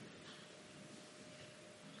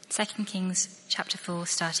2 Kings chapter 4,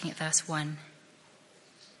 starting at verse 1.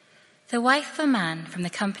 The wife of a man from the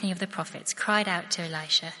company of the prophets cried out to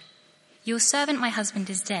Elisha, "Your servant my husband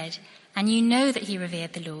is dead, and you know that he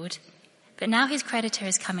revered the Lord. But now his creditor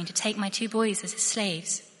is coming to take my 2 boys as his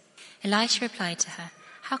slaves." Elisha replied to her,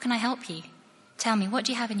 "How can I help you? Tell me, what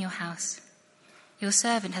do you have in your house?" "Your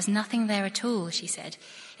servant has nothing there at all," she said,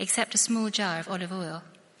 "except a small jar of olive oil."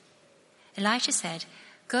 Elisha said,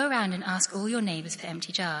 "Go around and ask all your neighbors for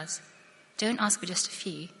empty jars. Don't ask for just a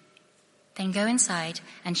few. Then go inside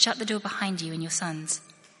and shut the door behind you and your sons.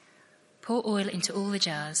 Pour oil into all the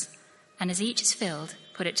jars, and as each is filled,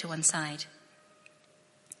 put it to one side."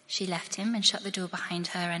 She left him and shut the door behind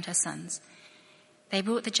her and her sons. They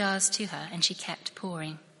brought the jars to her, and she kept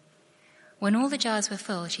pouring. When all the jars were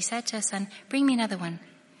full, she said to her son, "Bring me another one."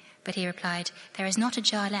 But he replied, "There is not a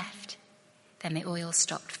jar left." Then the oil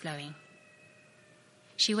stopped flowing.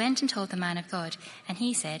 She went and told the man of God, and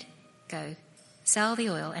he said, "Go, sell the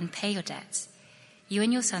oil and pay your debts. You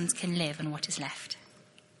and your sons can live on what is left."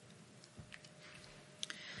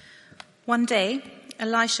 One day,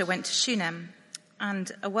 Elisha went to Shunem,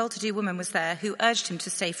 and a well-to-do woman was there who urged him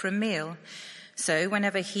to stay for a meal. So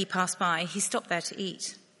whenever he passed by, he stopped there to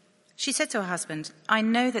eat. She said to her husband, "I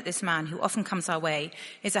know that this man who often comes our way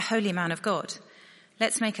is a holy man of God.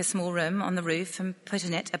 Let's make a small room on the roof and put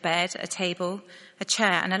in it a bed, a table, a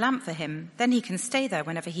chair and a lamp for him. Then he can stay there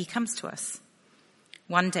whenever he comes to us."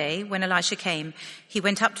 One day, when Elisha came, he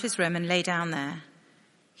went up to his room and lay down there.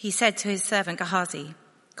 He said to his servant Gehazi,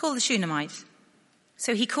 "Call the Shunammite."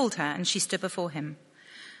 So he called her, and she stood before him.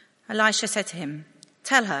 Elisha said to him,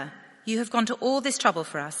 "Tell her, you have gone to all this trouble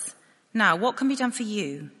for us. Now, what can be done for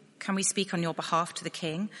you? Can we speak on your behalf to the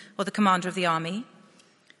king or the commander of the army?"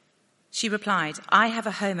 She replied, "I have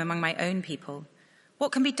a home among my own people."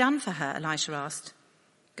 "What can be done for her?" Elisha asked.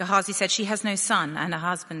 Gehazi said, "She has no son, and her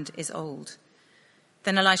husband is old."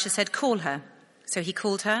 Then Elisha said, "Call her." So he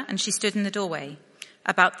called her, and she stood in the doorway.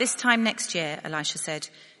 "About this time next year," Elisha said,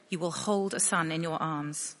 "you will hold a son in your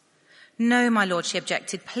arms." "No, my lord," she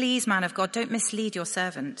objected. "Please, man of God, don't mislead your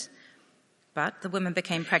servant." But the woman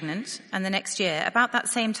became pregnant, and the next year, about that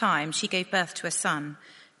same time, she gave birth to a son,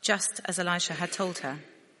 just as Elisha had told her.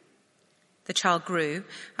 The child grew,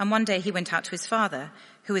 and one day he went out to his father,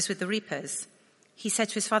 who was with the reapers. He said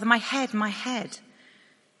to his father, my head."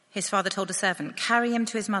 His father told a servant, "Carry him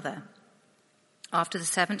to his mother." After the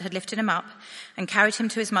servant had lifted him up and carried him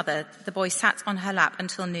to his mother, the boy sat on her lap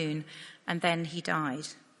until noon, and then he died.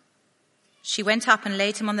 She went up and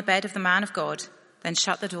laid him on the bed of the man of God, then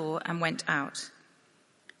shut the door and went out.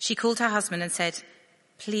 She called her husband and said,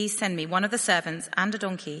 "Please send me one of the servants and a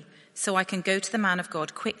donkey, so I can go to the man of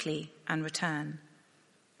God quickly and return."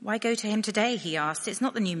 "Why go to him today?" he asked. "It's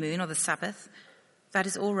not the new moon or the Sabbath." "That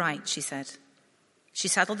is all right," she said. She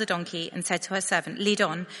saddled the donkey and said to her servant, "Lead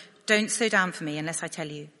on, don't slow down for me unless I tell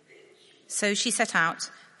you." So she set out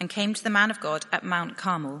and came to the man of God at Mount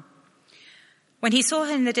Carmel. When he saw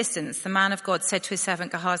her in the distance, the man of God said to his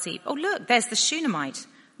servant Gehazi, "Oh, look, there's the Shunammite.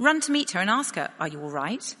 Run to meet her and ask her, 'Are you all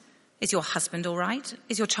right? Is your husband all right?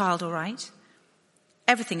 Is your child all right?'"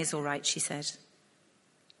 "Everything is all right," she said.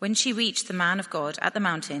 When she reached the man of God at the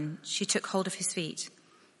mountain, she took hold of his feet.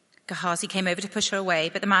 Gehazi came over to push her away,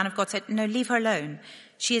 but the man of God said, "No, leave her alone.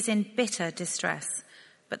 She is in bitter distress,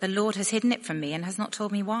 but the Lord has hidden it from me and has not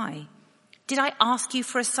told me why." "Did I ask you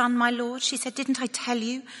for a son, my lord?" she said. "Didn't I tell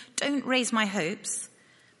you? Don't raise my hopes."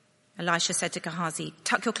 Elisha said to Gehazi,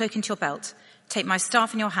 "Tuck your cloak into your belt, take my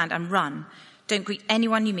staff in your hand and run. Don't greet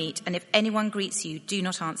anyone you meet, and if anyone greets you, do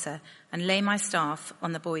not answer, and lay my staff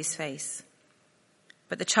on the boy's face."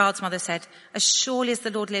 But the child's mother said, "As surely as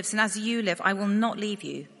the Lord lives and as you live, I will not leave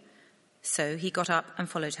you." So he got up and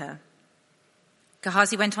followed her.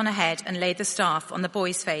 Gehazi went on ahead and laid the staff on the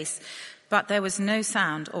boy's face, but there was no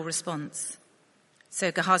sound or response.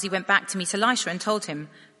 So Gehazi went back to meet Elisha and told him,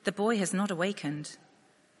 "The boy has not awakened."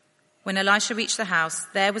 When Elisha reached the house,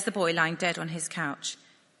 there was the boy lying dead on his couch.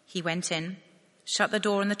 He went in, shut the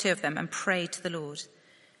door on the 2 of them, and prayed to the Lord.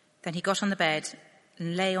 Then he got on the bed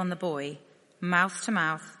and lay on the boy, mouth to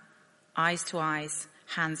mouth, eyes to eyes,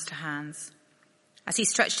 hands to hands. As he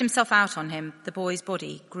stretched himself out on him, the boy's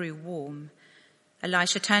body grew warm.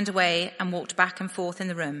 Elisha turned away and walked back and forth in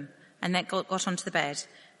the room, and then got onto the bed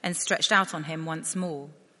and stretched out on him once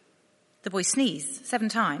more. The boy sneezed 7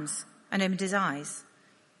 times and opened his eyes.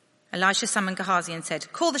 Elisha summoned Gehazi and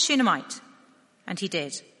said, "Call the Shunammite." And he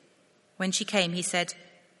did. When she came, he said,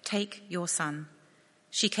 "Take your son."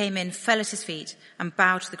 She came in, fell at his feet, and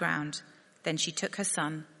bowed to the ground. Then she took her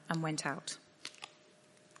son and went out.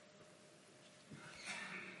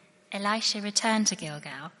 Elisha returned to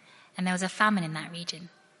Gilgal, and there was a famine in that region.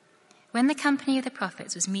 When the company of the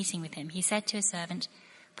prophets was meeting with him, he said to his servant,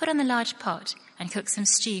 "Put on the large pot and cook some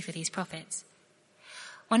stew for these prophets."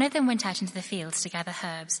 One of them went out into the fields to gather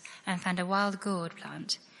herbs and found a wild gourd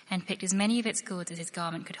plant and picked as many of its gourds as his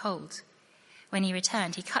garment could hold. When he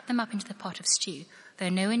returned, he cut them up into the pot of stew, though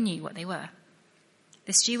no one knew what they were.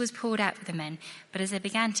 The stew was poured out for the men, but as they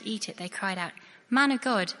began to eat it, they cried out, "Man of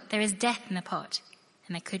God, there is death in the pot,"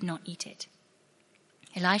 and they could not eat it.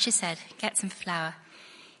 Elisha said, "Get some flour."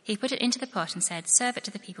 He put it into the pot and said, "Serve it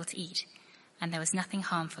to the people to eat," and there was nothing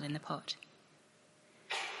harmful in the pot.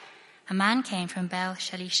 A man came from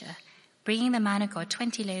Baal-Shalisha, bringing the man of God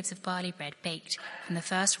 20 loaves of barley bread baked from the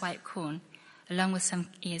first ripe corn, along with some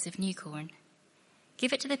ears of new corn.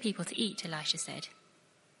 "Give it to the people to eat," Elisha said.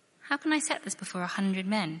 "How can I set this before 100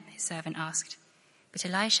 men?" his servant asked. But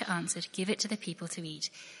Elisha answered, "Give it to the people to eat,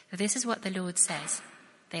 for this is what the Lord says,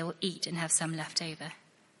 they will eat and have some left over."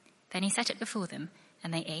 Then he set it before them,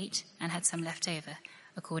 and they ate and had some left over,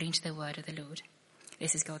 according to the word of the Lord.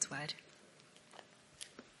 This is God's word.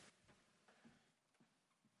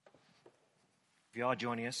 If you are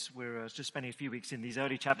joining us, we're just spending a few weeks in these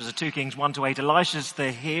early chapters of 2 Kings 1 to 8. Elisha's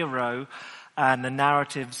the hero, and the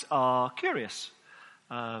narratives are curious.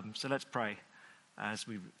 So let's pray as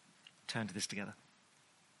we turn to this together.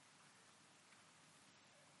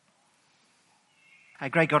 Our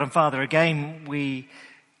great God and Father, again we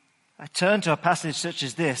turn to a passage such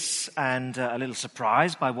as this and a little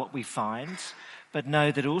surprised by what we find, but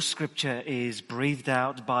know that all Scripture is breathed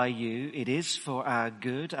out by you. It is for our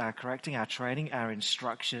good, our correcting, our training, our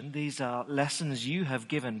instruction. These are lessons you have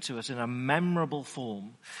given to us in a memorable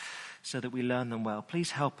form so that we learn them well. Please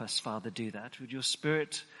help us, Father, do that. Would your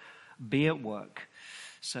Spirit be at work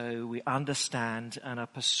so we understand and are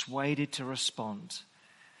persuaded to respond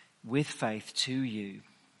with faith to you.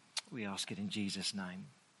 We ask it in Jesus' name.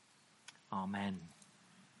 Amen.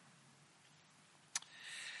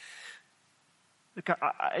 Look,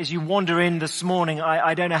 as you wander in this morning,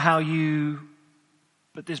 I don't know how you,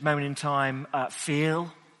 at this moment in time,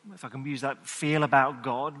 feel, if I can use that, feel about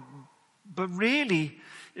God. But really,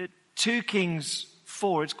 2 Kings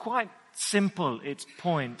 4, it's quite simple, its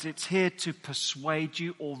point. It's here to persuade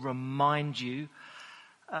you or remind you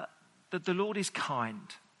that the Lord is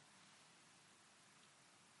kind.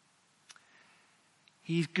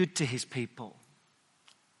 He's good to his people.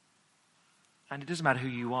 And it doesn't matter who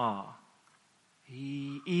you are.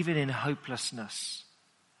 Even in hopelessness,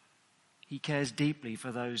 he cares deeply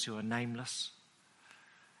for those who are nameless.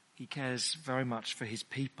 He cares very much for his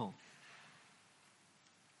people.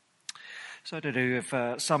 So I don't know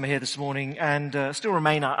if some are here this morning and still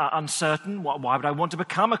remain uncertain. Why would I want to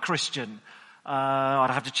become a Christian? I'd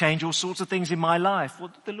have to change all sorts of things in my life.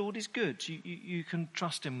 Well, the Lord is good. You can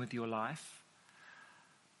trust him with your life.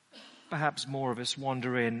 Perhaps more of us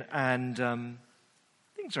wander in and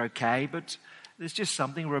things are okay, but there's just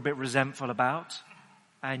something we're a bit resentful about.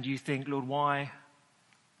 And you think, Lord, why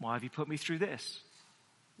have you put me through this?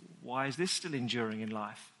 Why is this still enduring in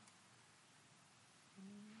life?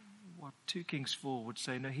 What 2 Kings 4 would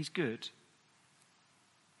say, no, he's good.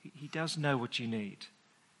 He does know what you need.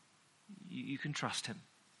 You can trust him.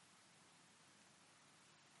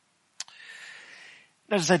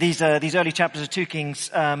 As I say, these early chapters of 2 Kings,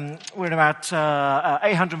 we're in about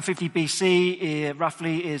 850 BC,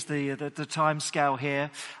 roughly is the time scale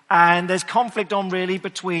here. And there's conflict on really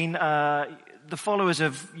between the followers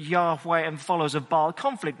of Yahweh and followers of Baal.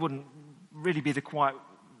 Conflict wouldn't really be the quite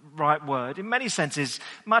right word. In many senses,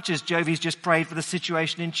 much as Jovi's just prayed for the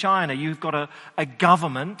situation in China, you've got a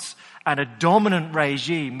government and a dominant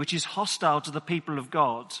regime which is hostile to the people of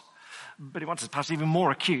God. But it wants us perhaps even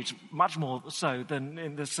more acute, much more so than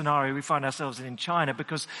in the scenario we find ourselves in China,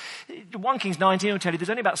 because 1 Kings 19 will tell you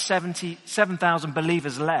there's only about 7,000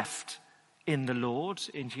 believers left in the Lord,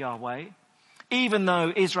 in Yahweh. Even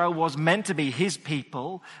though Israel was meant to be his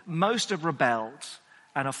people, most have rebelled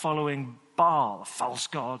and are following Baal, a false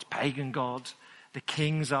god, pagan god. The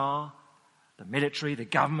kings are, the military, the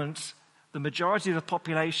government, the majority of the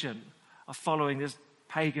population are following this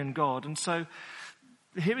pagan god. And so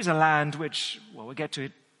here is a land which, well, we'll get to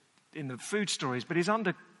it in the food stories, but is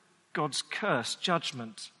under God's curse,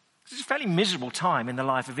 judgment. It's a fairly miserable time in the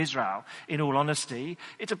life of Israel, in all honesty.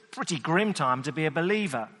 It's a pretty grim time to be a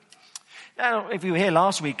believer. Now, if you were here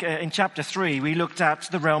last week, in chapter 3, we looked at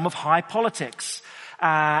the realm of high politics.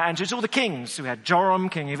 And so it's all the kings. So we had Joram,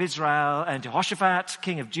 king of Israel, and Jehoshaphat,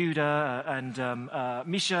 king of Judah, and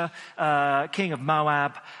Misha, king of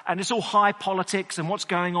Moab. And it's all high politics and what's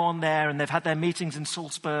going on there. And they've had their meetings in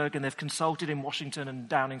Salzburg, and they've consulted in Washington and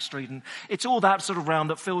Downing Street. And it's all that sort of realm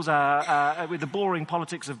that fills with the boring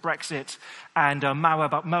politics of Brexit and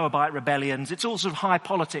Moabite rebellions. It's all sort of high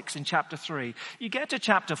politics in chapter 3. You get to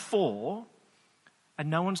chapter 4, and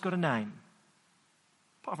no one's got a name.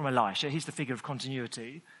 Apart from Elisha, he's the figure of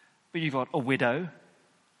continuity. But you've got a widow,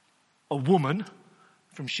 a woman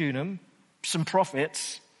from Shunem, some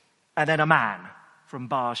prophets, and then a man from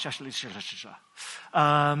Baal Shalisha.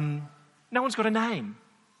 No one's got a name.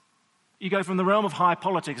 You go from the realm of high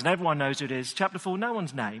politics, and everyone knows who it is. Chapter 4, no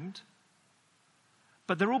one's named.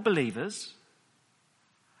 But they're all believers.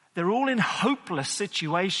 They're all in hopeless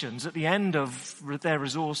situations at the end of their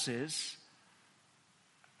resources.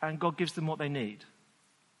 And God gives them what they need.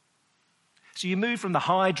 So you move from the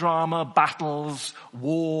high drama, battles,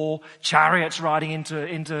 war, chariots riding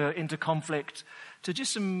into conflict, to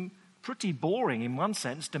just some pretty boring, in one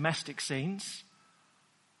sense, domestic scenes.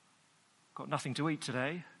 Got nothing to eat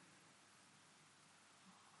today.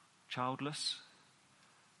 Childless.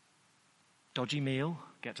 Dodgy meal,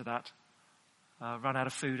 get to that. Run out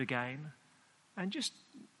of food again. And just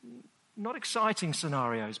not exciting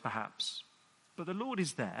scenarios, perhaps. But the Lord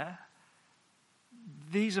is there.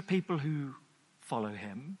 These are people who follow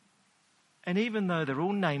him. And even though they're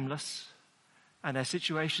all nameless and their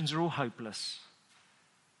situations are all hopeless,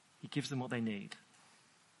 he gives them what they need.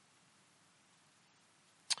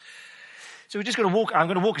 So we're just going to I'm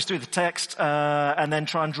going to walk us through the text and then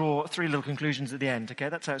try and draw 3 little conclusions at the end. Okay,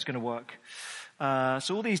 that's how it's going to work.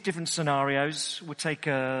 So all these different scenarios, we'll take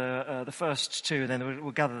the first 2 and then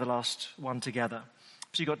we'll gather the last one together.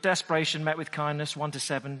 So you've got desperation met with kindness,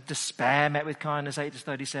 1-7. Despair met with kindness,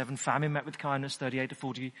 8-37. Famine met with kindness,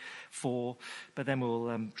 38-44. But then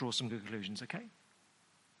we'll draw some conclusions, okay?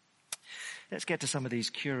 Let's get to some of these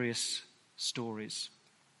curious stories.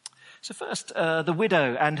 So first, the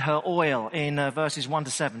widow and her oil in verses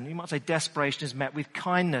 1-7. You might say desperation is met with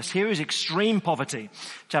kindness. Here is extreme poverty.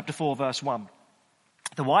 Chapter 4, verse 1.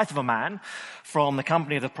 The wife of a man from the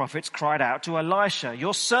company of the prophets cried out to Elisha,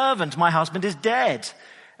 "Your servant, my husband, is dead,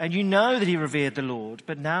 and you know that he revered the Lord,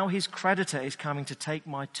 but now his creditor is coming to take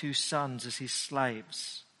my 2 sons as his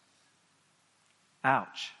slaves."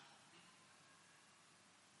 Ouch.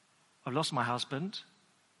 I've lost my husband.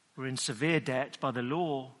 We're in severe debt by the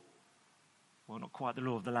law. Well, not quite the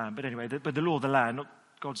law of the land, but anyway, but the law of the land, not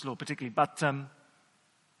God's law particularly. But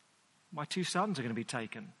my 2 sons are going to be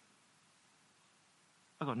taken.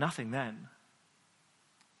 I've got nothing then.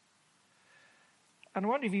 And I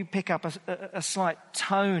wonder if you pick up a slight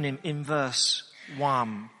tone in verse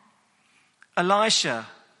 1. Elisha,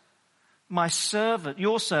 my servant,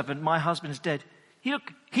 your servant, my husband is dead.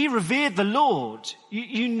 He revered the Lord.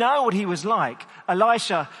 You know what he was like.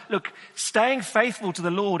 Elisha, look, staying faithful to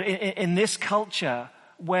the Lord in this culture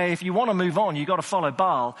where if you want to move on, you've got to follow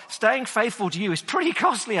Baal. Staying faithful to you is pretty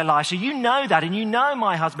costly, Elisha. You know that, and you know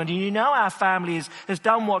my husband, and you know our family has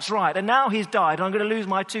done what's right, and now he's died, and I'm going to lose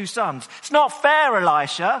my 2 sons. It's not fair,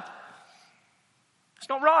 Elisha. It's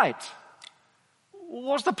not right.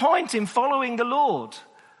 What's the point in following the Lord,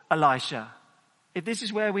 Elisha, if this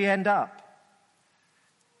is where we end up?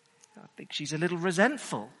 I think she's a little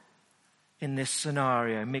resentful in this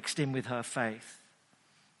scenario, mixed in with her faith.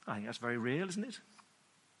 I think that's very real, isn't it?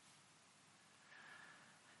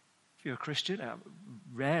 If you're a Christian,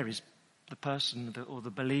 rare is the person or the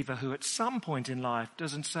believer who at some point in life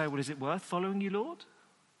doesn't say, well, is it worth following you, Lord?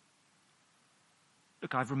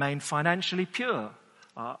 Look, I've remained financially pure,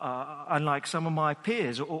 unlike some of my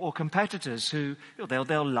peers or competitors who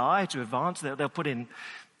they'll lie to advance, they'll put in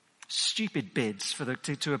stupid bids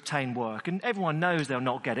to obtain work. And everyone knows they'll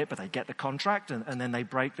not get it, but they get the contract and then they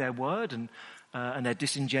break their word and they're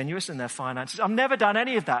disingenuous in their finances. I've never done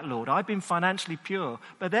any of that, Lord. I've been financially pure,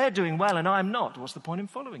 but they're doing well and I'm not. What's the point in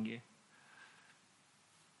following you?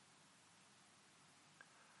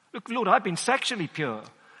 Look, Lord, I've been sexually pure.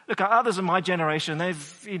 Look, others in my generation,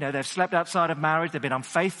 they've slept outside of marriage. They've been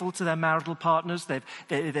unfaithful to their marital partners. They're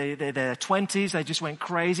 20s. They just went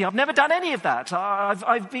crazy. I've never done any of that.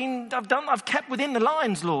 I've kept within the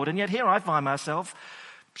lines, Lord. And yet here I find myself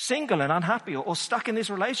single and unhappy or stuck in this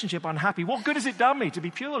relationship unhappy. What good has it done me to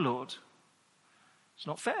be pure, Lord? It's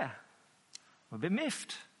not fair. I'm a bit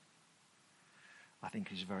miffed. I think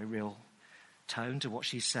there's a very real tone to what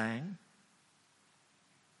she's saying.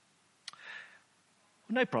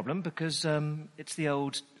 No problem, because it's the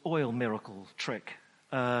old oil miracle trick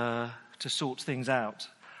to sort things out.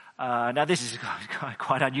 Now, this is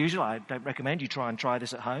quite unusual. I don't recommend you try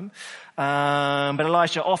this at home. But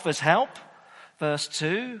Elisha offers help. Verse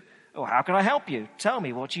 2, "Oh, how can I help you? Tell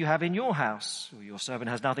me what you have in your house." "Well, your servant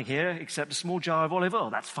has nothing here except a small jar of olive oil."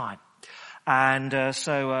 "That's fine." And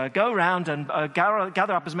so go around and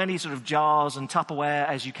gather up as many sort of jars and Tupperware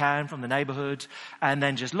as you can from the neighborhood, and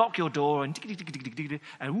then just lock your door and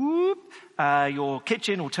whoop, your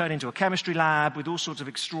kitchen will turn into a chemistry lab with all sorts of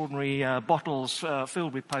extraordinary bottles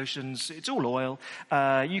filled with potions. It's all oil.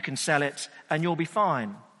 You can sell it and you'll be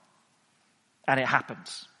fine. And it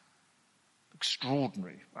happens.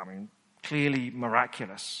 Extraordinary. I mean, clearly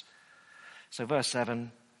miraculous. So verse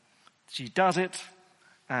 7, she does it.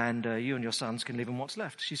 And you and your sons can live on what's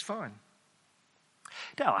left. She's fine.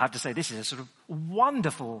 Now, I have to say, this is a sort of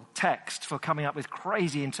wonderful text for coming up with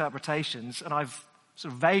crazy interpretations. And I've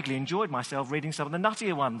sort of vaguely enjoyed myself reading some of the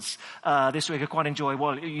nuttier ones this week. I quite enjoy,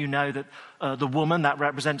 well, you know that the woman, that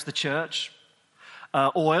represents the church.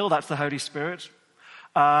 Oil, that's the Holy Spirit.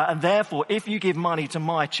 And therefore, if you give money to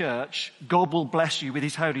my church, God will bless you with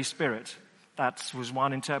his Holy Spirit. That was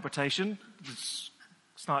one interpretation. It's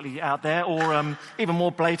slightly out there. Or even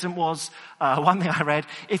more blatant was one thing I read: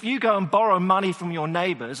 if you go and borrow money from your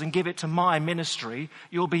neighbours and give it to my ministry,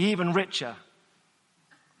 you'll be even richer.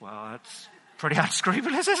 Well, that's pretty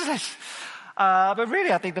unscrupulous, isn't it? But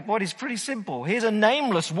really, I think the point is pretty simple. Here's a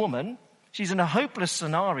nameless woman. She's in a hopeless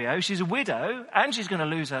scenario. She's a widow, and she's going to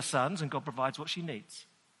lose her sons, and God provides what she needs.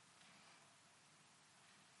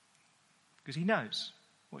 Because he knows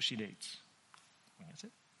what she needs. That's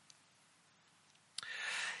it.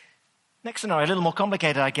 Next scenario, a little more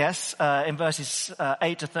complicated, I guess, in verses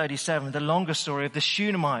 8 to 37, the longer story of the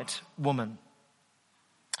Shunammite woman.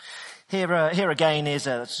 Here again is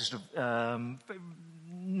a sort of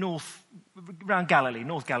north, around Galilee,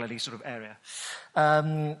 North Galilee sort of area.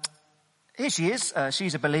 Here she is.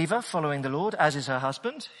 She's a believer following the Lord, as is her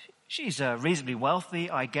husband. She's reasonably wealthy,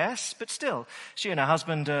 I guess, but still, she and her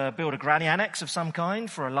husband build a granny annex of some kind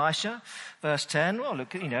for Elisha. Verse 10, well,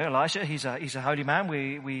 look, Elisha, he's a holy man.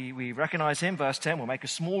 We recognize him. Verse 10, we'll make a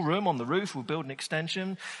small room on the roof. We'll build an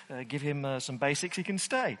extension, give him some basics. He can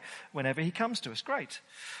stay whenever he comes to us. Great.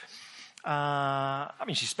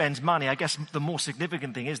 She spends money. I guess the more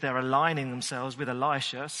significant thing is they're aligning themselves with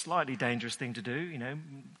Elisha. Slightly dangerous thing to do.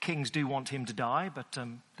 Kings do want him to die, but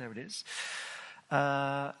there it is.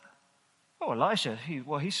 Elisha,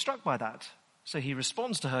 he's struck by that. So he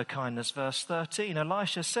responds to her kindness. Verse 13,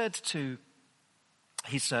 Elisha said to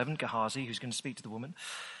his servant Gehazi, who's going to speak to the woman,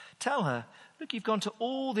 "Tell her, look, you've gone to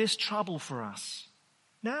all this trouble for us.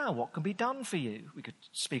 Now, what can be done for you? We could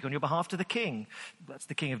speak on your behalf to the king." That's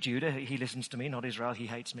the king of Judah. He listens to me, not Israel. He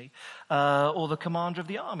hates me. Or the commander of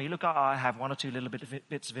the army. Look, I have one or two little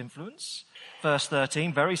bits of influence. Verse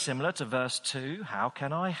 13, very similar to verse 2. How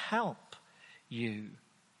can I help you?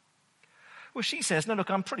 Well, she says, no, look,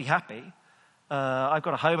 I'm pretty happy. I've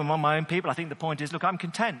got a home among my own people. I think the point is, look, I'm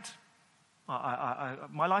content.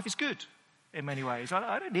 My life is good in many ways.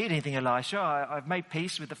 I don't need anything, Elisha. I've made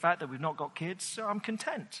peace with the fact that we've not got kids, so I'm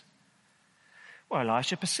content. Well,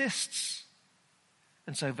 Elisha persists.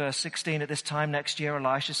 And so verse 16, at this time next year,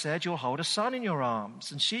 Elisha said, "You'll hold a son in your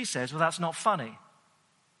arms." And she says, "Well, that's not funny."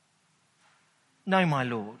 "No, my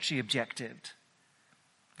lord," she objected.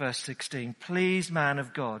 Verse 16, "Please, man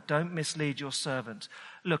of God, don't mislead your servant.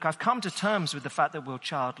 Look, I've come to terms with the fact that we're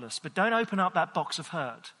childless, but don't open up that box of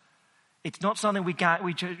hurt. It's not something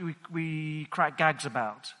we crack gags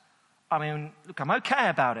about. I mean, look, I'm okay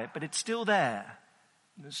about it, but it's still there.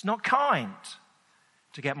 It's not kind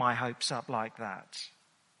to get my hopes up like that.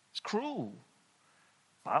 It's cruel."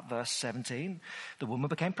 But verse 17, the woman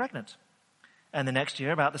became pregnant. And the next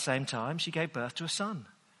year, about the same time, she gave birth to a son,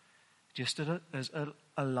 just as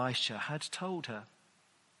Elisha had told her.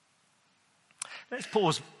 Let's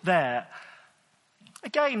pause there.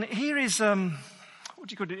 Again, here is,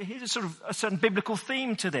 here's a sort of a certain biblical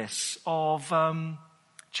theme to this of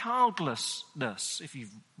childlessness. If you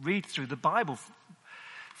read through the Bible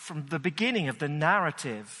from the beginning of the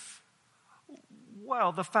narrative,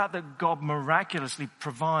 well, the fact that God miraculously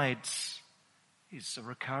provides is a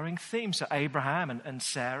recurring theme. So Abraham and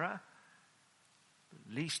Sarah,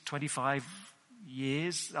 at least 25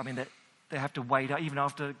 years. I mean, they have to wait even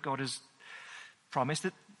after God has promised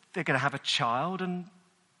that they're going to have a child, and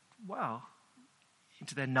wow,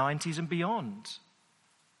 into their 90s and beyond.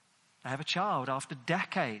 They have a child after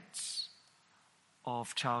decades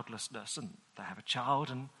of childlessness, and they have a child,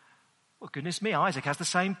 and well, goodness me, Isaac has the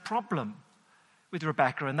same problem with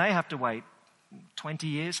Rebecca, and they have to wait 20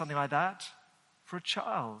 years, something like that, for a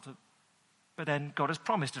child. But then God has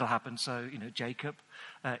promised it'll happen. So, Jacob,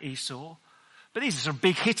 Esau, But these are sort of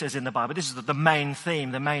big hitters in the Bible. This is the main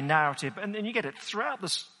theme, the main narrative. And then you get it throughout the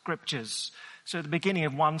scriptures. So at the beginning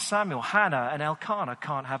of 1 Samuel, Hannah and Elkanah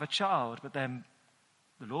can't have a child, but then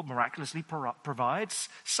the Lord miraculously provides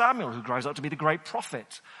Samuel, who grows up to be the great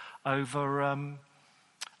prophet over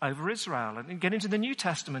Israel. And get into the New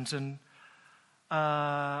Testament, and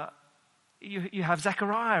you have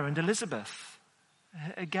Zechariah and Elizabeth.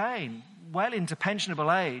 Again, well into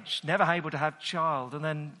pensionable age, never able to have a child. And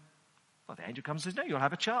then the angel comes and says, no, you'll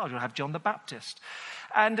have a child. You'll have John the Baptist.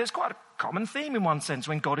 And it's quite a common theme in one sense.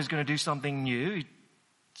 When God is going to do something new,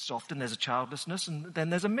 it's often there's a childlessness and then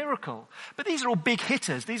there's a miracle. But these are all big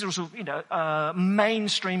hitters. These are also,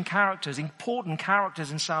 mainstream characters, important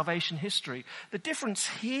characters in salvation history. The difference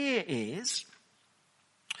here is,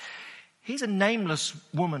 here's a nameless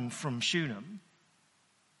woman from Shunem,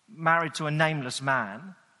 married to a nameless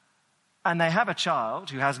man, and they have a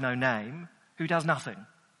child who has no name, who does nothing.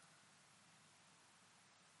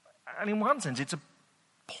 And in one sense, it's a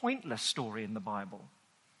pointless story in the Bible,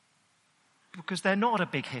 because they're not a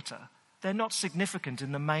big hitter. They're not significant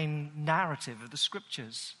in the main narrative of the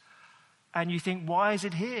scriptures. And you think, why is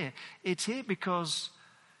it here? It's here because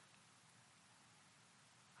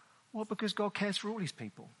God cares for all his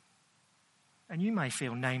people. And you may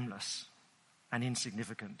feel nameless and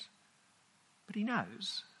insignificant, but he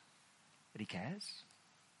knows that he cares.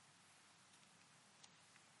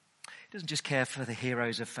 He doesn't just care for the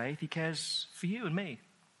heroes of faith, he cares for you and me.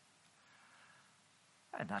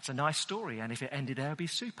 And that's a nice story, and if it ended there, it would be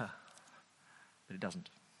super. But it doesn't.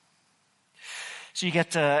 So you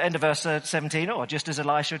get end of verse 17, or just as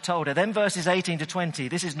Elisha told her. Then verses 18 to 20,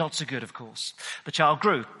 this is not so good, of course. The child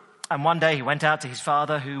grew, and one day he went out to his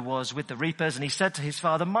father who was with the reapers, and he said to his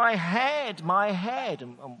father, my head.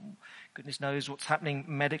 And goodness knows what's happening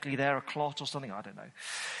medically there, a clot or something, I don't know.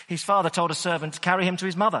 His father told a servant to carry him to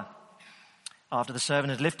his mother. After the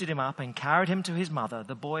servant had lifted him up and carried him to his mother,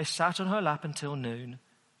 the boy sat on her lap until noon,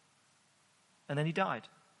 and then he died.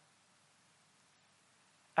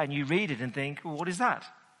 And you read it and think, well, what is that?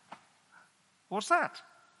 What's that?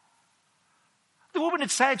 The woman had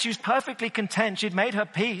said she was perfectly content. She'd made her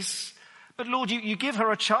peace. But Lord, you give her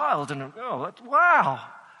a child, and wow.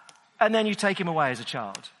 And then you take him away as a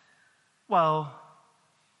child. Well,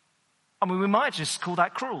 we might just call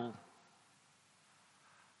that cruel.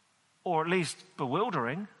 Or at least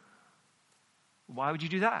bewildering. Why would you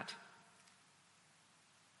do that?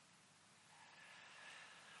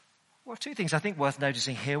 Well, two things I think worth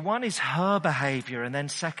noticing here. One is her behavior, and then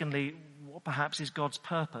secondly, what perhaps is God's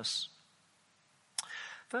purpose.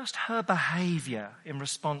 First, her behavior in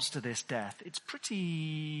response to this death. It's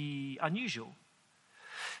pretty unusual.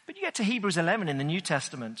 But you get to Hebrews 11 in the New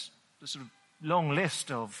Testament, the sort of long list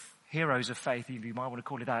of heroes of faith, if you might want to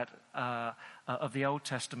call it that, of the Old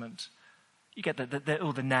Testament. You get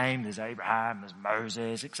all the name, there's Abraham, there's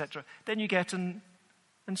Moses, etc. Then you get, and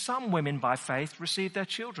some women by faith received their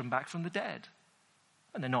children back from the dead.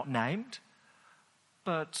 And they're not named,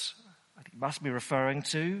 but I think it must be referring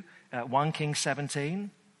to 1 Kings 17,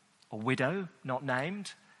 a widow, not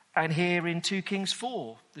named. And here in 2 Kings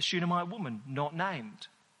 4, the Shunammite woman, not named.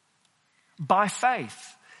 By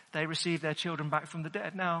faith, they received their children back from the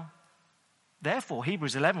dead. Now, therefore,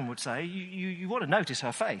 Hebrews 11 would say, you want to notice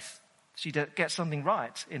her faith. She gets something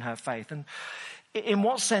right in her faith. And in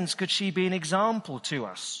what sense could she be an example to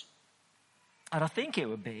us? And I think it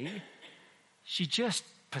would be, she just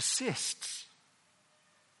persists.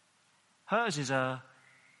 Hers is a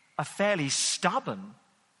fairly stubborn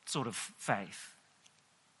sort of faith.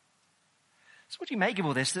 So what do you make of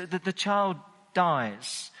all this? The child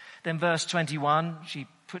dies. Then verse 21, she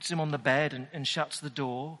puts him on the bed and shuts the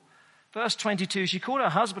door. Verse 22, she called her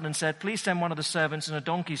husband and said, please send one of the servants and a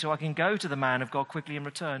donkey so I can go to the man of God quickly and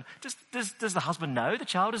return. Does the husband know the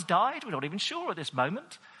child has died? We're not even sure at this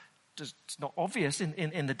moment. It's not obvious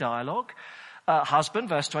in the dialogue. Husband,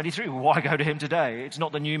 verse 23, well, why go to him today? It's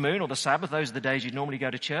not the new moon or the Sabbath. Those are the days you'd normally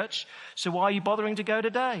go to church. So why are you bothering to go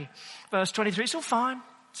today? Verse 23, it's all fine.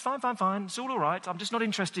 It's fine. It's all right. I'm just not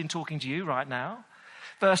interested in talking to you right now.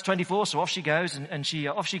 Verse 24, so off she goes, and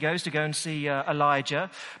off she goes to go and see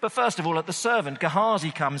Elijah. But first of all, at the servant,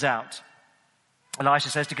 Gehazi comes out. Elisha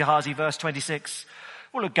says to Gehazi, verse 26,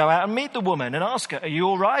 well, look, go out and meet the woman and ask her, are you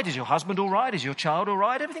all right? Is your husband all right? Is your child all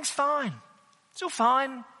right? Everything's fine. It's all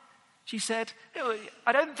fine. She said,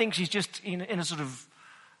 I don't think she's just in a sort of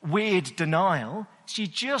weird denial. She's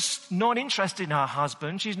just not interested in her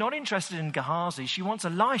husband. She's not interested in Gehazi. She wants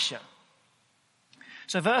Elisha.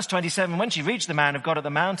 So verse 27, when she reached the man of God at the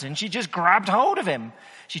mountain, she just grabbed hold of him.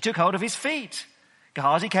 She took hold of his feet.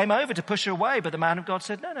 Gehazi came over to push her away, but the man of God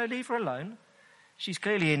said, no, leave her alone. She's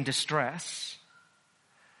clearly in distress.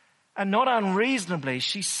 And not unreasonably,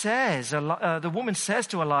 she says, the woman says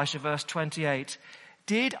to Elisha, verse 28,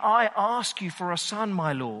 "Did I ask you for a son,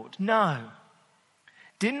 my Lord? No.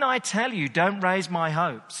 Didn't I tell you, don't raise my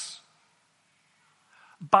hopes?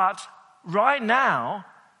 But right now,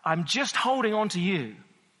 I'm just holding on to you.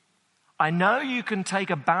 I know you can take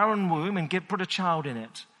a barren womb and put a child in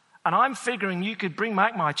it. And I'm figuring you could bring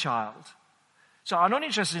back my child. So I'm not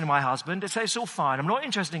interested in my husband. It's all fine. I'm not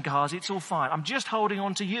interested in Gehazi. It's all fine. I'm just holding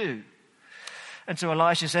on to you." And so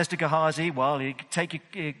Elisha says to Gehazi, "Well,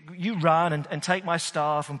 you run and take my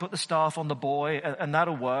staff and put the staff on the boy, and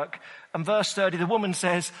that'll work." And verse 30, the woman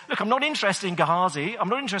says, "Look, I'm not interested in Gehazi. I'm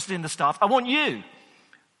not interested in the staff. I want you.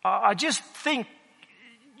 I just think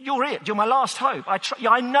you're it. You're my last hope.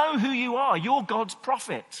 I know who you are. You're God's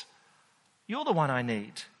prophet. You're the one I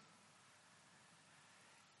need."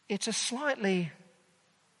 It's a slightly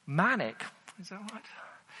manic, is that right?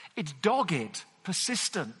 It's dogged,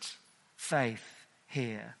 persistent faith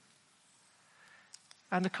here.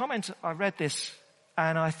 And the comment, I read this,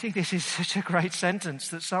 and I think this is such a great sentence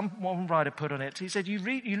that one writer put on it. He said, you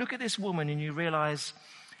look at this woman and you realize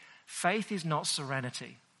faith is not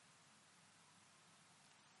serenity.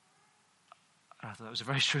 I thought that was a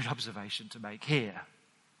very shrewd observation to make here.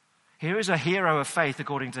 Here is a hero of faith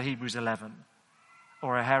according to Hebrews 11.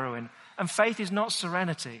 Or a heroine. And faith is not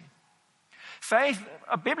serenity.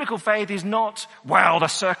 A biblical faith is not, well, the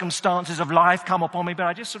circumstances of life come upon me, but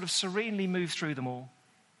I just sort of serenely move through them all.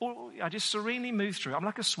 Or I just serenely move through. I'm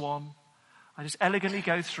like a swan. I just elegantly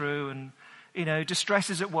go through and,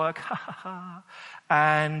 distresses at work,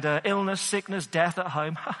 and illness, sickness, death at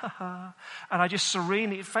home, and I just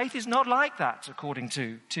serenely, faith is not like that, according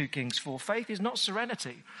to 2 Kings 4. Faith is not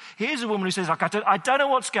serenity. Here's a woman who says, I don't know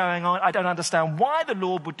what's going on. I don't understand why the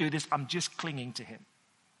Lord would do this. I'm just clinging to him.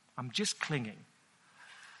 I'm just clinging.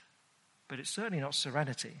 But it's certainly not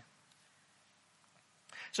serenity.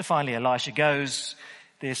 So finally, Elisha goes,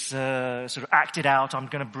 this sort of acted out, I'm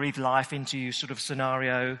going to breathe life into you sort of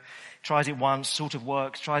scenario. Tries it once, sort of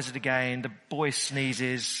works, tries it again. The boy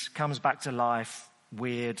sneezes, comes back to life.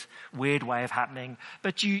 Weird way of happening.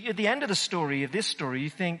 But at the end of this story, you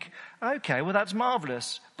think, okay, well, that's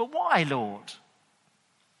marvelous. But why, Lord?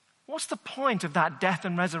 What's the point of that death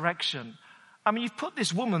and resurrection? I mean, you've put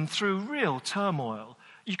this woman through real turmoil.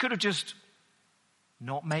 You could have just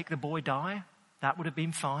not make the boy die. That would have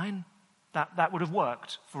been fine. That would have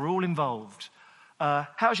worked for all involved.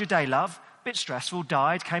 How's your day, love? Bit stressful,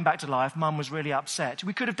 died, came back to life. Mum was really upset.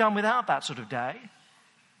 We could have done without that sort of day.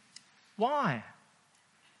 Why?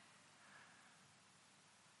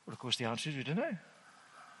 Well, of course, the answer is we don't know.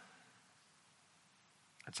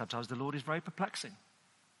 And sometimes the Lord is very perplexing.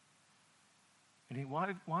 You think,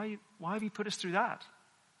 why have you put us through that?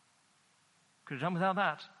 Could have done without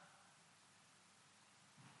that.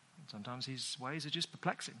 And sometimes his ways are just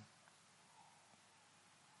perplexing.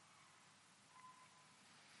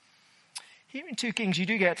 Here in 2 Kings, you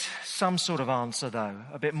do get some sort of answer, though.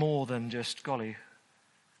 A bit more than just, golly,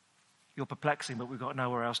 you're perplexing, but we've got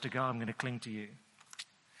nowhere else to go. I'm going to cling to you.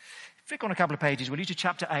 Flick on a couple of pages, will you, to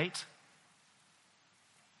chapter 8.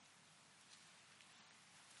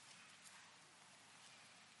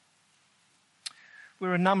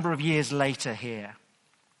 We're a number of years later here.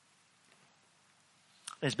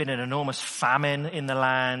 There's been an enormous famine in the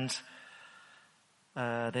land.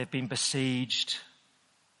 They've been besieged,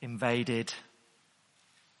 invaded.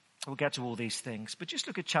 We'll get to all these things. But just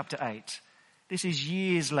look at chapter 8. This is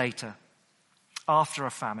years later, after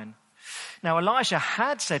a famine. Now Elisha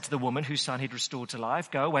had said to the woman whose son he'd restored to life,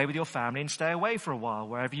 "Go away with your family and stay away for a while,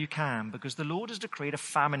 wherever you can, because the Lord has decreed a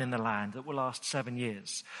famine in the land that will last 7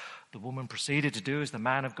 years." The woman proceeded to do as the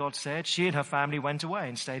man of God said. She and her family went away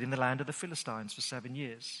and stayed in the land of the Philistines for 7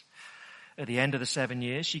 years. At the end of the 7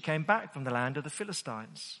 years, she came back from the land of the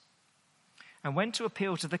Philistines and went to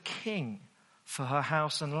appeal to the king for her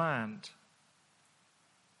house and land.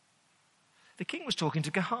 The king was talking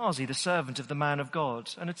to Gehazi, the servant of the man of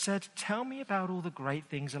God, and had said, "Tell me about all the great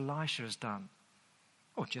things Elisha has done."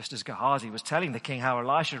 Well, just as Gehazi was telling the king how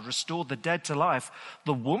Elisha had restored the dead to life,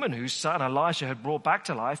 the woman whose son Elisha had brought back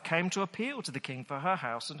to life came to appeal to the king for her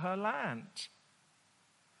house and her land.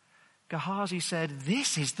 Gehazi said,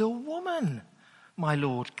 "This is the woman, my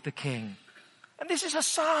lord the king, and this is her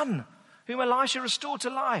son, whom Elisha restored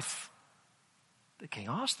to life." The king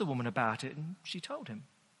asked the woman about it, and she told him.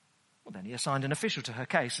 Well, then he assigned an official to her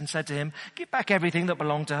case and said to him, "Give back everything that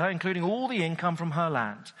belonged to her, including all the income from her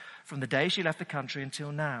land, from the day she left the country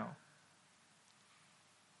until now."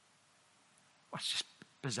 Well, it's just a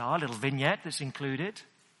bizarre little vignette that's included.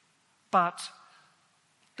 But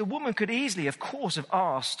the woman could easily, of course, have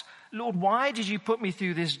asked, Lord, why did you put me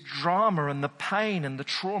through this drama and the pain and the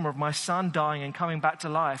trauma of my son dying and coming back to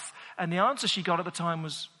life? And the answer she got at the time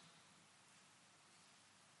was,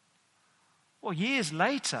 well, years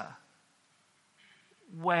later,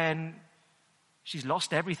 when she's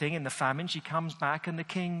lost everything in the famine, she comes back and the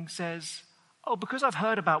king says, oh, because I've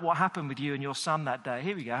heard about what happened with you and your son that day,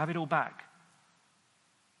 here we go, have it all back.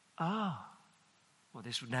 Well,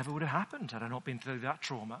 this never would have happened had I not been through that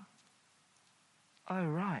trauma. Oh,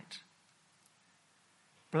 right.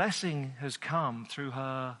 Blessing has come through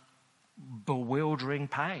her bewildering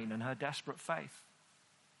pain and her desperate faith.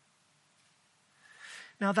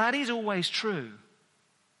 Now, that is always true,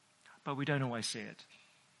 but we don't always see it.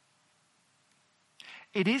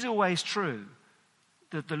 It is always true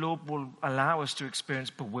that the Lord will allow us to experience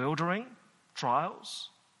bewildering trials,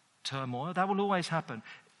 turmoil. That will always happen.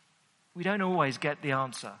 We don't always get the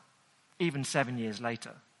answer, even 7 years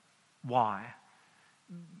later. Why?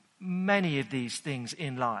 Many of these things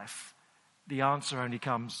in life, the answer only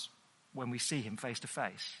comes when we see him face to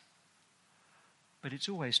face. But it's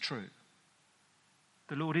always true.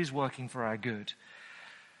 The Lord is working for our good,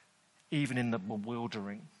 even in the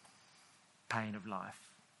bewildering pain of life.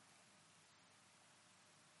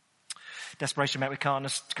 Desperation met with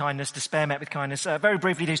kindness, despair met with kindness. Very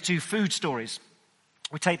briefly, these two food stories.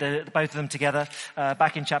 We take both of them together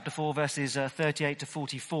back in chapter 4, verses 38 to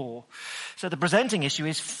 44. So the presenting issue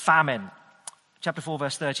is famine. Chapter 4,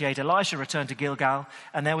 verse 38, Elisha returned to Gilgal,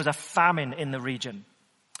 and there was a famine in the region.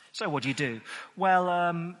 So what do? Well,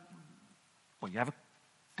 you have a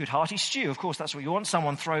good hearty stew. Of course, that's what you want.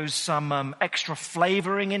 Someone throws some extra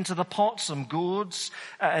flavoring into the pot, some gourds.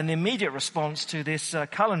 And the immediate response to this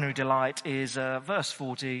culinary delight is verse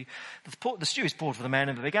 40. The stew is poured for the men,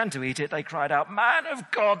 and they began to eat it. They cried out, "Man of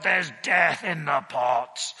God, there's death in the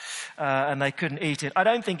pot." And they couldn't eat it. I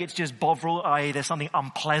don't think it's just bovril, i.e. there's something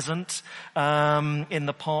unpleasant in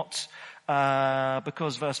the pot.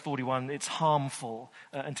 Because verse 41, it's harmful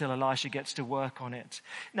until Elisha gets to work on it.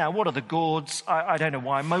 Now, what are the gourds? I don't know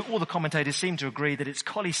why. All the commentators seem to agree that it's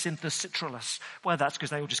Colocynthus citrullus. Well, that's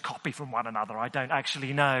because they all just copy from one another. I don't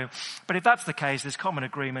actually know. But if that's the case, there's common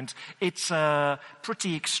agreement. It's a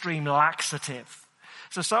pretty extreme laxative.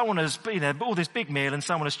 So someone has, all this big meal and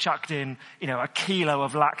someone has chucked in, a kilo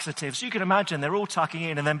of laxatives. So you can imagine they're all tucking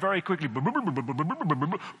in and then very quickly,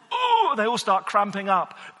 they all start cramping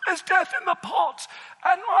up. There's death in the pot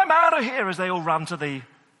and I'm out of here as they all run to the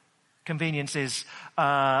conveniences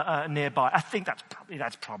nearby. I think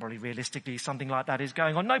that's probably realistically something like that is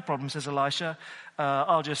going on. No problem, says Elisha.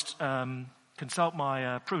 I'll just consult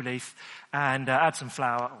my prue leaf and add some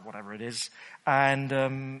flour or whatever it is.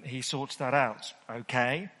 And he sorts that out.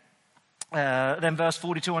 Okay. Then verse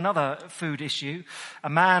 42, another food issue. A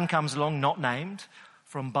man comes along, not named,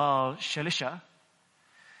 from Baal Shalisha.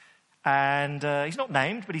 And he's not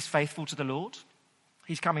named, but he's faithful to the Lord.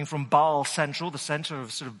 He's coming from Baal Central, the center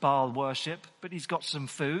of sort of Baal worship. But he's got some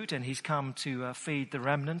food and he's come to feed the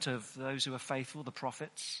remnant of those who are faithful, the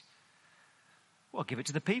prophets. Well, give it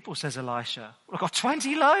to the people, says Elisha. Well, I've got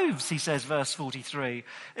 20 loaves, he says, verse 43.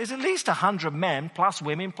 There's at least 100 men, plus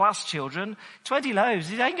women, plus children. 20 loaves,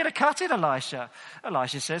 he ain't going to cut it, Elisha.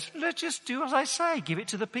 Elisha says, let's just do as I say, give it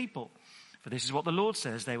to the people. For this is what the Lord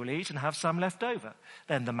says, they will eat and have some left over.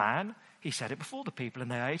 Then the man, he said it before the people,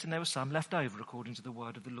 and they ate, and there was some left over, according to the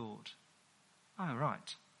word of the Lord. Oh,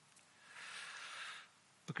 right.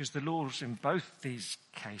 Because the Lord, in both these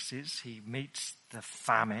cases, he meets the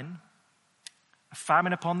famine. A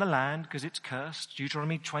famine upon the land because it's cursed.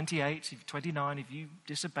 Deuteronomy 28, 29, if you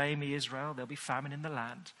disobey me, Israel, there'll be famine in the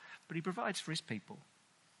land. But he provides for his people.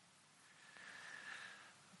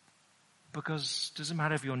 Because it doesn't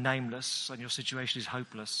matter if you're nameless and your situation is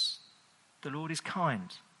hopeless. The Lord is kind.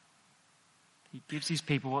 He gives his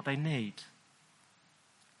people what they need.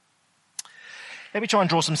 Let me try and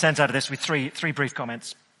draw some sense out of this with three brief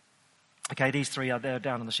comments. Okay, these three are there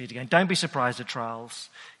down on the sheet again. Don't be surprised at trials.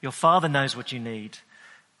 Your Father knows what you need,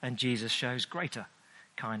 and Jesus shows greater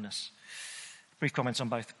kindness. Brief comments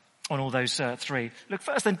on all those three. Look,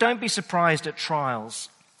 first then, don't be surprised at trials.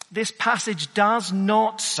 This passage does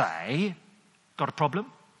not say, got a problem?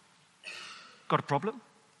 Got a problem?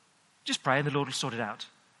 Just pray and the Lord will sort it out.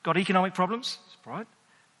 Got economic problems? Right.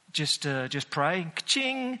 Just pray.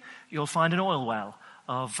 Ka-ching, you'll find an oil well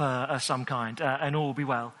of some kind, and all will be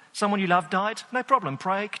well. Someone you love died? No problem.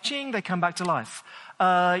 Pray. Ka-ching, they come back to life.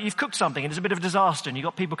 You've cooked something and it's a bit of a disaster and you've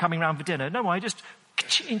got people coming around for dinner. No worry, just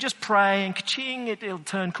pray and ka-ching, it'll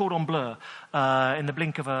turn cordon bleu in the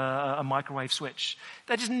blink of a microwave switch.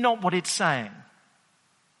 That is not what it's saying.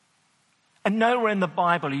 And nowhere in the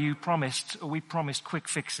Bible we promised quick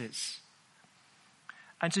fixes.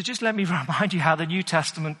 And so just let me remind you how the New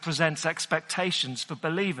Testament presents expectations for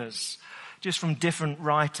believers, just from different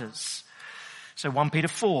writers. So 1 Peter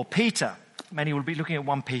 4, Peter. Many will be looking at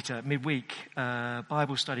 1 Peter midweek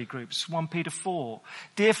Bible study groups. 1 Peter 4.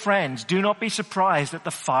 Dear friends, do not be surprised at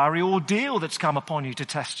the fiery ordeal that's come upon you to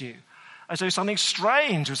test you, as though something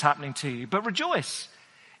strange was happening to you. But rejoice,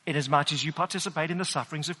 inasmuch as you participate in the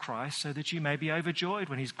sufferings of Christ, so that you may be overjoyed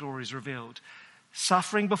when his glory is revealed.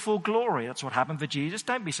 Suffering before glory. That's what happened for Jesus.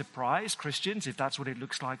 Don't be surprised, Christians, if that's what it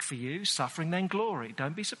looks like for you. Suffering, then glory.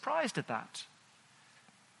 Don't be surprised at that.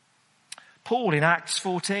 Paul in Acts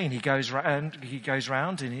 14, he goes round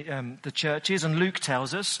in the churches, and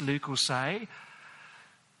Luke will say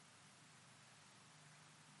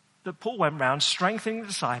that Paul went round strengthening the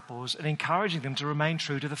disciples and encouraging them to remain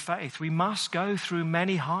true to the faith. We must go through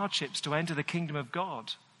many hardships to enter the kingdom of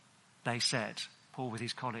God, they said, Paul with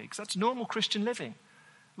his colleagues. That's normal Christian living.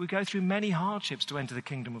 We go through many hardships to enter the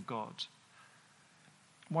kingdom of God.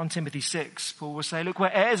 1 Timothy 6, Paul will say, look, we're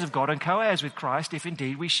heirs of God and co-heirs with Christ if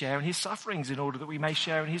indeed we share in his sufferings in order that we may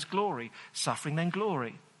share in his glory. Suffering, then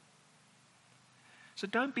glory. So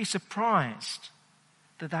don't be surprised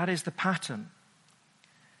that that is the pattern.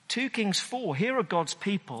 2 Kings 4, here are God's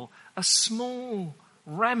people, a small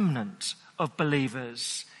remnant of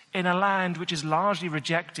believers in a land which has largely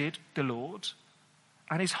rejected the Lord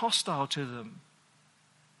and is hostile to them.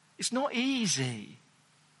 It's not easy.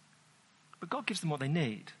 But God gives them what they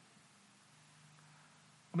need.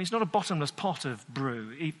 I mean, it's not a bottomless pot of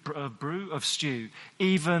stew,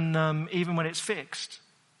 even when it's fixed.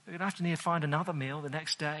 You're going to have to find another meal the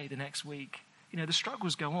next day, the next week. The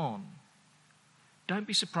struggles go on. Don't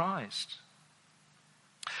be surprised.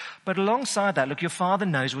 But alongside that, look, your Father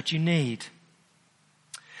knows what you need.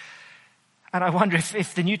 And I wonder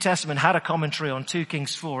if the New Testament had a commentary on 2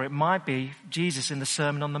 Kings 4, it might be Jesus in the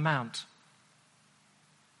Sermon on the Mount.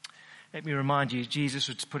 Let me remind you, Jesus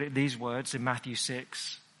would put it these words in Matthew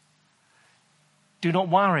 6. Do not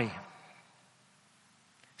worry,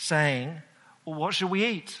 saying, well, what shall we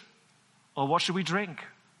eat? Or what shall we drink?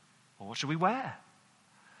 Or what shall we wear?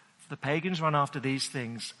 For the pagans run after these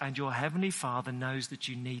things, and your heavenly Father knows that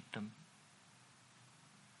you need them.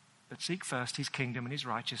 But seek first his kingdom and his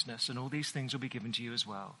righteousness, and all these things will be given to you as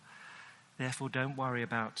well. Therefore, don't worry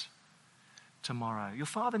about tomorrow. Your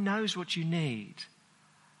Father knows what you need.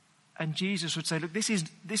 And Jesus would say, look, this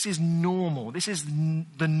is normal. This is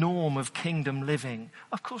the norm of kingdom living.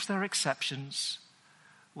 Of course, there are exceptions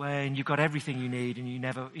when you've got everything you need and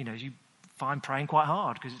you find praying quite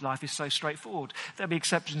hard because life is so straightforward. There'll be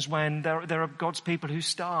exceptions when there are God's people who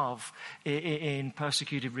starve in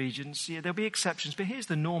persecuted regions. Yeah, there'll be exceptions, but here's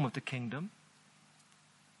the norm of the kingdom.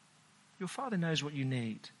 Your Father knows what you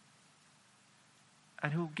need,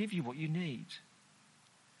 and he'll give you what you need.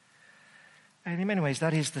 And in many ways,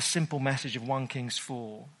 that is the simple message of 1 Kings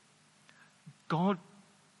 4. God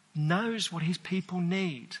knows what his people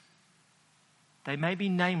need. They may be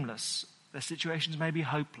nameless. Their situations may be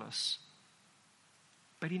hopeless.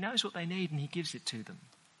 But he knows what they need and he gives it to them.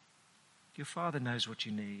 Your Father knows what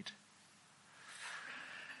you need.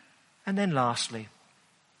 And then lastly,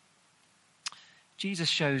 Jesus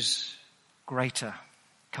shows greater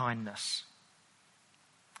kindness.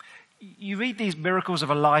 You read these miracles of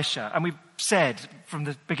Elisha, and we've said from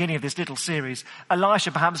the beginning of this little series,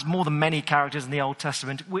 Elisha, perhaps more than many characters in the Old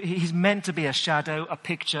Testament, he's meant to be a shadow, a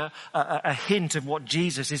picture, a hint of what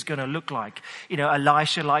Jesus is going to look like.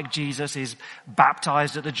 Elisha, like Jesus, is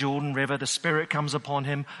baptized at the Jordan River. The Spirit comes upon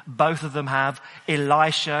him. Both of them have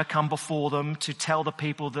Elisha come before them to tell the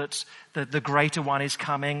people that the greater one is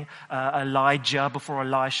coming. Elijah before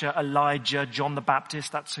Elisha. Elijah, John the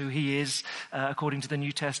Baptist, that's who he is, according to the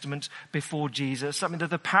New Testament, before Jesus. I mean,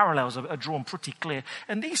 the parallels are drawn pretty clear.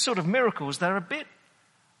 And these sort of miracles, they're a bit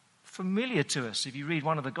familiar to us if you read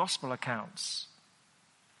one of the gospel accounts.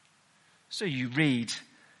 So you read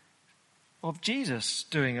of Jesus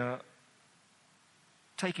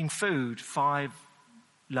taking food, 5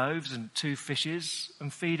 loaves and 2 fishes,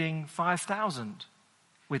 and feeding 5,000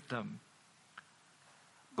 with them.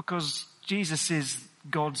 Because Jesus is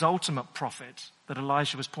God's ultimate prophet that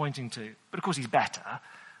Elisha was pointing to. But of course he's better.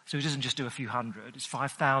 So he doesn't just do a few hundred, it's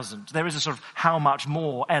 5,000. There is a sort of how much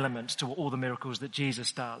more element to all the miracles that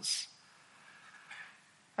Jesus does.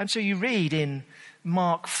 And so you read in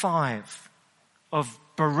Mark 5 of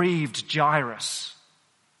bereaved Jairus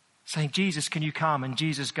saying, Jesus, can you come? And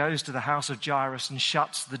Jesus goes to the house of Jairus and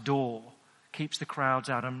shuts the door, keeps the crowds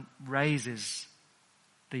out and raises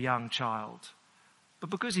the young child. But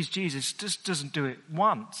because he's Jesus, just doesn't do it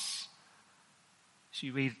once. So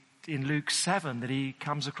you read in Luke 7 that he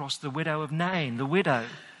comes across the widow of Nain, the widow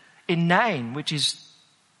in Nain, which is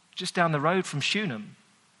just down the road from Shunem.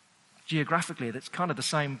 Geographically, that's kind of the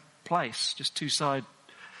same place, just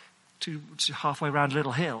halfway around a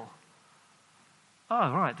little hill.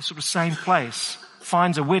 Oh, right, the sort of same place.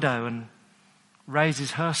 Finds a widow and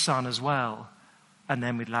raises her son as well. And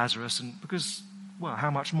then with Lazarus, and because, well,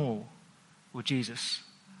 how much more will Jesus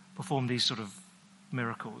perform these sort of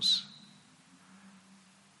miracles?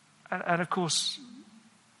 And of course,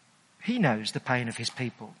 he knows the pain of his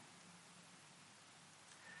people.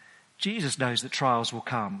 Jesus knows that trials will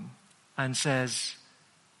come and says,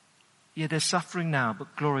 yeah, there's suffering now,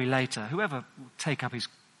 but glory later. Whoever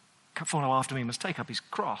will follow after me must take up his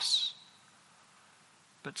cross.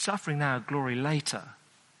 But suffering now, glory later,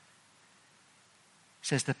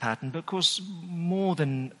 says the pattern. But of course, more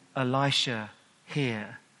than Elisha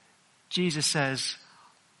here, Jesus says,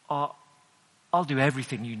 I'll do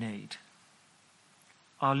everything you need.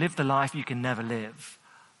 I'll live the life you can never live.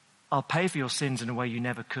 I'll pay for your sins in a way you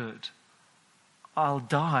never could. I'll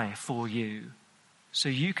die for you so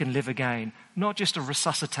you can live again. Not just a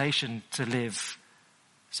resuscitation to live,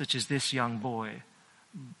 such as this young boy,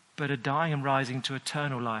 but a dying and rising to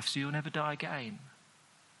eternal life so you'll never die again.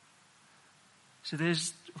 So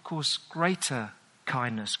there's, of course, greater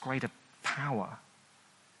kindness, greater power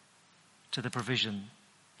to the provision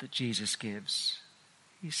that Jesus gives.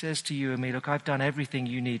 He says to you and me, look, I've done everything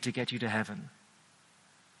you need to get you to heaven.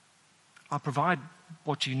 I'll provide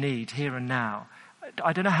what you need here and now.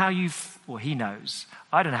 I don't know how he knows.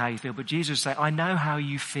 I don't know how you feel, but Jesus says, I know how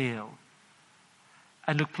you feel.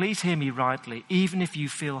 And look, please hear me rightly, even if you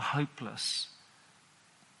feel hopeless.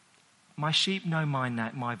 My sheep know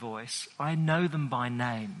my voice. I know them by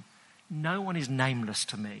name. No one is nameless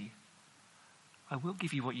to me. I will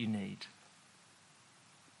give you what you need.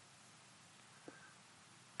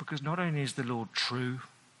 Because not only is the Lord true,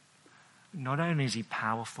 not only is he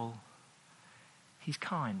powerful, he's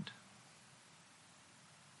kind.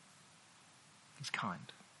 He's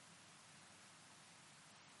kind.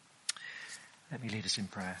 Let me lead us in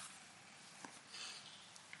prayer.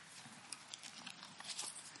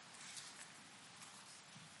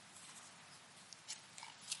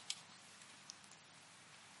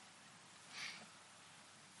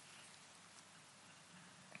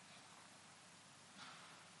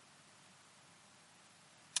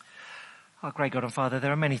 Our great God and Father,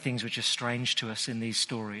 there are many things which are strange to us in these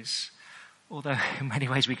stories, although in many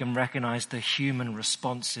ways we can recognize the human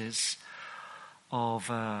responses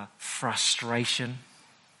of frustration,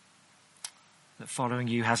 that following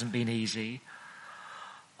you hasn't been easy,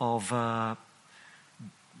 of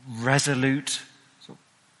resolute, sort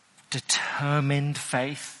of determined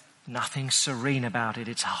faith, nothing serene about it.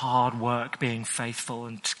 It's hard work being faithful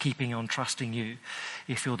and keeping on trusting you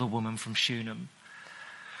if you're the woman from Shunem.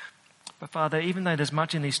 But Father, even though there's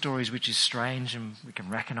much in these stories which is strange and we can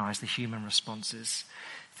recognize the human responses,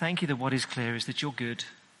 thank you that what is clear is that you're good.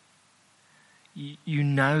 You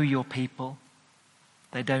know your people.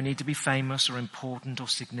 They don't need to be famous or important or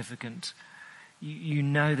significant. You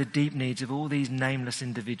know the deep needs of all these nameless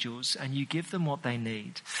individuals, and you give them what they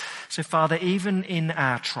need. So Father, even in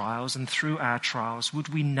our trials and through our trials, would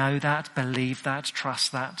we know that, believe that,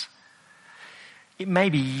 trust that? It may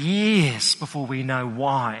be years before we know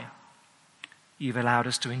why you've allowed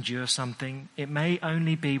us to endure something. It may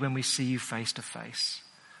only be when we see you face to face.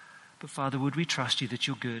 But Father, would we trust you that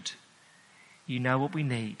you're good? You know what we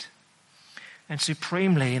need. And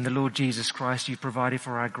supremely in the Lord Jesus Christ, you've provided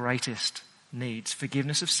for our greatest needs,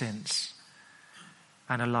 forgiveness of sins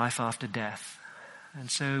and a life after death. And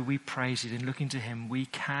so we praise you. In looking to him, we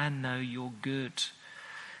can know you're good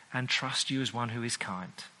and trust you as one who is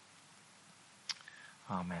kind.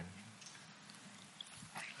 Amen.